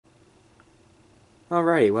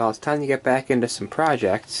Alrighty, well, it's time to get back into some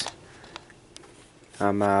projects.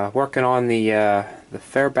 I'm working on the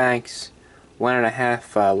Fairbanks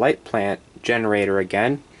 1.5 light plant generator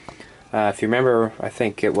again. If you remember, I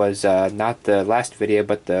think it was not the last video,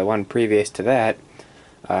 but the one previous to that,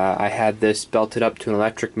 I had this belted up to an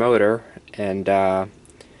electric motor and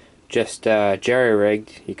just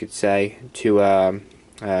jerry-rigged, you could say, to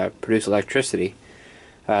produce electricity.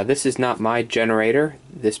 This is not my generator.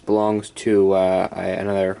 This belongs to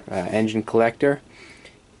another engine collector.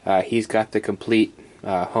 He's got the complete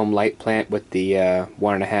home light plant with the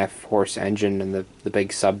 1.5 horse engine and the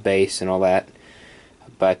big sub base and all that.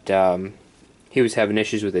 But he was having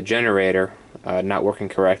issues with the generator not working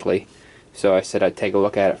correctly, so I said I'd take a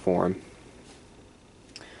look at it for him.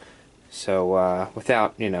 So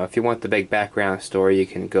without, if you want the big background story, you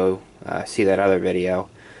can go see that other video.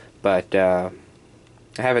 But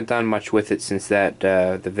I haven't done much with it since that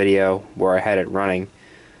the video where I had it running,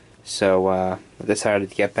 so I decided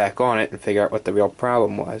to get back on it and figure out what the real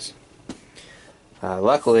problem was.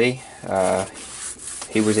 Luckily,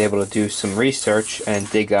 he was able to do some research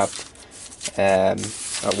and dig up a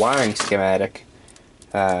wiring schematic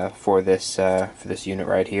for this unit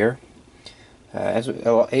right here.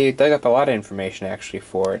 He dug up a lot of information actually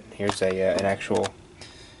for it. Here's an actual,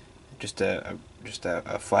 just a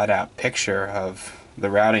flat-out picture of the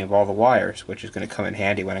routing of all the wires, which is going to come in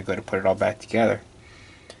handy when I go to put it all back together.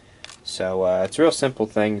 So it's a real simple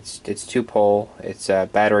thing. It's 2-pole. It's a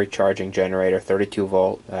battery charging generator, 32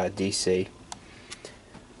 volt DC.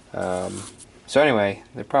 So anyway,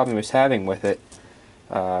 the problem he was having with it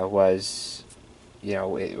was,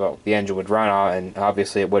 the engine would run on, and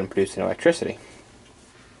obviously it wouldn't produce any electricity.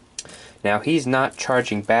 Now he's not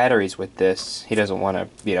charging batteries with this. He doesn't want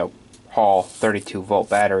to, haul 32 volt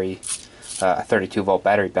battery. A 32 volt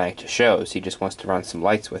battery bank to shows. He just wants to run some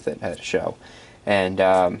lights with it at a show. And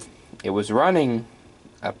it was running,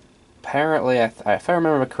 apparently, if I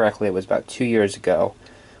remember correctly, it was about 2 years ago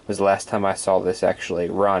was the last time I saw this actually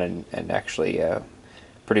run and actually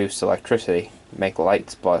produce electricity, make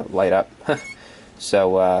lights light up.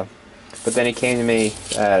 So, but then he came to me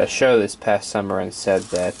at a show this past summer and said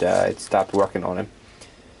that it stopped working on him.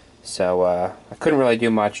 So I couldn't really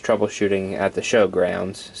do much troubleshooting at the show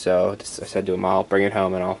grounds, so I said to him, I'll bring it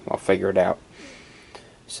home and I'll figure it out.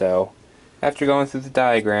 So after going through the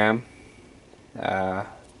diagram,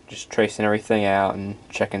 just tracing everything out and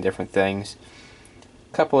checking different things,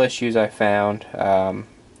 a couple issues I found. The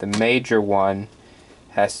major one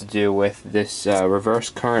has to do with this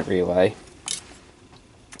reverse current relay,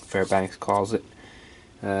 Fairbanks calls it.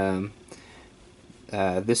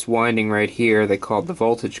 This winding right here, they call the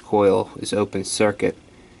voltage coil, is open circuit,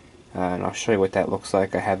 and I'll show you what that looks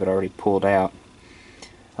like. I have it already pulled out.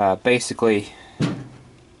 Basically,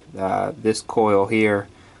 this coil here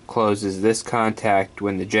closes this contact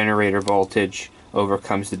when the generator voltage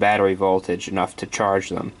overcomes the battery voltage enough to charge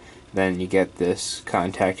them. Then you get this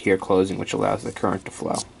contact here closing, which allows the current to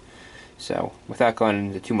flow. So without going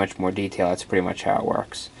into too much more detail, that's pretty much how it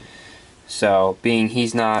works. So, being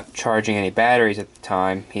he's not charging any batteries at the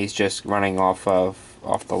time, he's just running off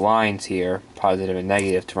the lines here, positive and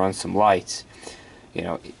negative, to run some lights.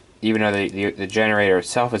 Even though the generator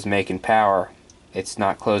itself is making power, it's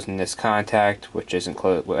not closing this contact, which isn't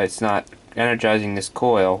it's not energizing this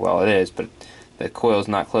coil. Well, it is, but the coil's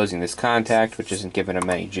not closing this contact, which isn't giving him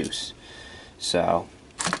any juice. So,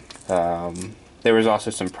 there was also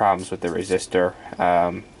some problems with the resistor,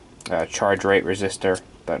 charge rate resistor,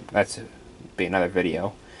 but that's be another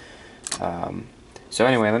video. So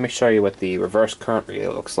anyway, let me show you what the reverse current relay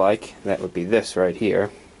looks like. That would be this right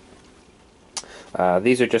here.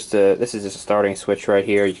 These are just this is just a starting switch right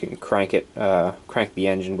here. You can crank it, crank the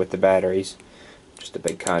engine with the batteries. Just a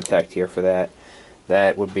big contact here for that.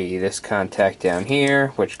 That would be this contact down here,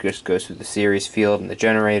 which just goes through the series field in the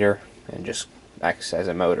generator and just acts as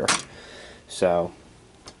a motor. So,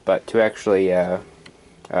 but to actually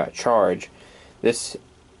charge, this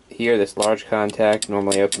here, this large contact,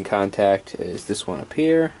 normally open contact, is this one up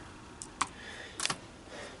here.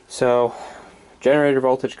 So generator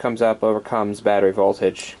voltage comes up, overcomes battery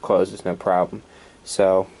voltage, closes, no problem.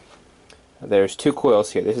 So there's two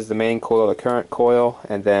coils here. This is the main coil, the current coil,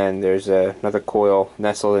 and then there's another coil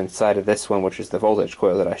nestled inside of this one, which is the voltage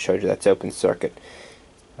coil that I showed you. That's open circuit.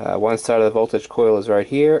 One side of the voltage coil is right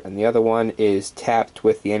here, and the other one is tapped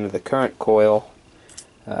with the end of the current coil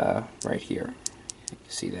right here. You can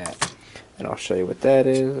see that, and I'll show you what that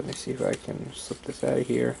is. Let me see if I can slip this out of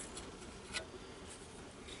here.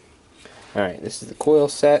 Alright, this is the coil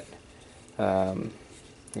set. Let's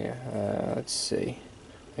see.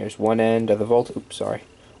 There's one end of the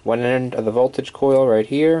one end of the voltage coil right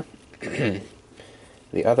here.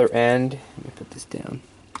 The other end, let me put this down.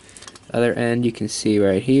 Other end you can see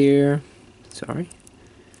right here. Sorry.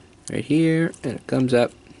 Right here, and it comes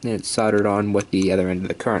up and it's soldered on with the other end of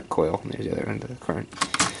the current coil. There's the other end of the current.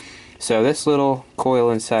 So this little coil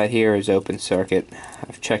inside here is open circuit.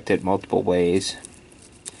 I've checked it multiple ways.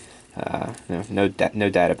 No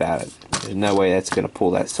doubt about it. There's no way that's going to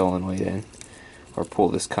pull that solenoid in or pull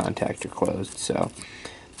this contactor closed. So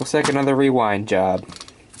looks like another rewind job.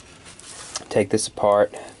 Take this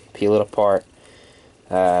apart, peel it apart,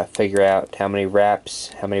 figure out how many wraps,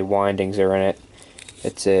 how many windings are in it.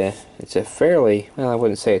 It's a fairly, well, I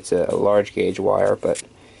wouldn't say it's a large gauge wire, but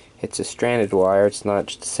it's a stranded wire. It's not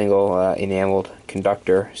just a single enameled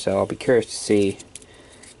conductor, so I'll be curious to see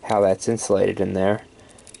how that's insulated in there.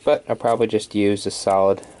 But I'll probably just use a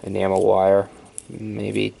solid enamel wire,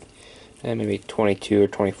 maybe 22 or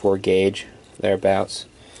 24 gauge, thereabouts.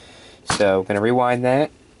 So I'm going to rewind that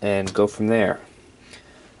and go from there.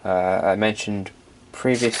 I mentioned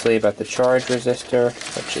previously about the charge resistor,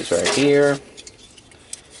 which is right here.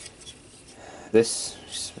 This,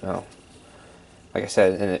 well, like I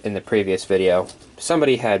said in the previous video,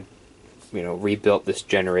 somebody had, rebuilt this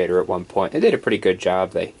generator at one point. They did a pretty good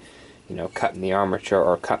job. They, cutting the armature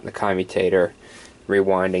or cutting the commutator,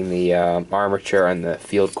 rewinding the armature and the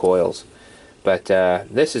field coils. But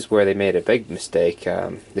this is where they made a big mistake.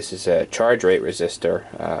 This is a charge rate resistor.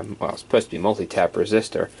 Well, it's supposed to be multi-tap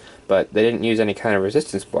resistor, but they didn't use any kind of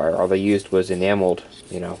resistance wire. All they used was enameled,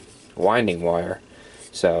 winding wire.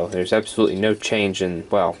 So there's absolutely no change in,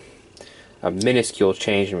 well, a minuscule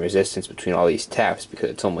change in resistance between all these taps, because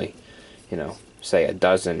it's only, say a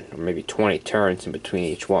dozen or maybe 20 turns in between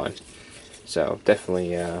each one. So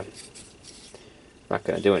definitely not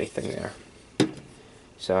going to do anything there.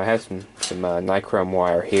 So I have some nichrome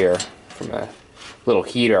wire here from a little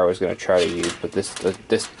heater I was going to try to use, but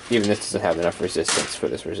even this doesn't have enough resistance for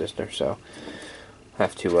this resistor, so I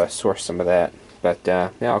have to source some of that. But yeah,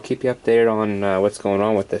 I'll keep you updated on what's going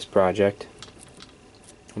on with this project.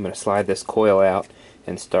 I'm going to slide this coil out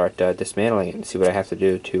and start dismantling it and see what I have to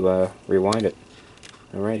do to rewind it.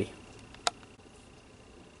 Alrighty.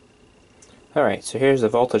 Alright, so here's the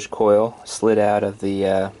voltage coil slid out of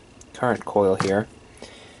the current coil here.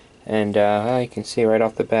 And you can see right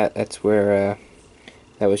off the bat that's where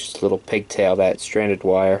that was just a little pigtail, that stranded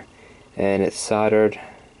wire. And it's soldered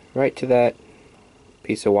right to that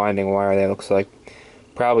piece of winding wire that looks like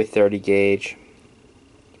probably 30 gauge.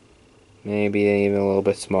 Maybe even a little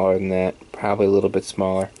bit smaller than that. Probably a little bit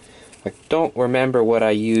smaller. I don't remember what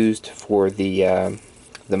I used for the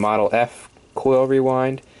Model F coil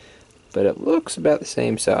rewind, but it looks about the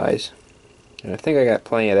same size. And I think I got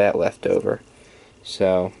plenty of that left over.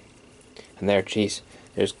 So, and there, geez,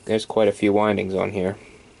 there's quite a few windings on here.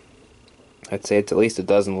 I'd say it's at least a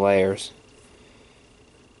dozen layers.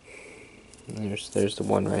 There's the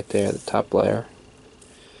one right there, the top layer.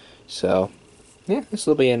 So, yeah, this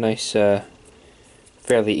will be a nice,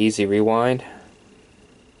 fairly easy rewind.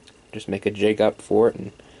 Just make a jig up for it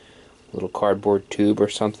and a little cardboard tube or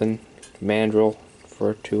something, mandrel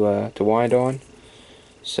for it to wind on.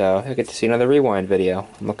 So I get to see another rewind video.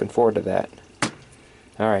 I'm looking forward to that.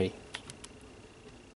 Alrighty.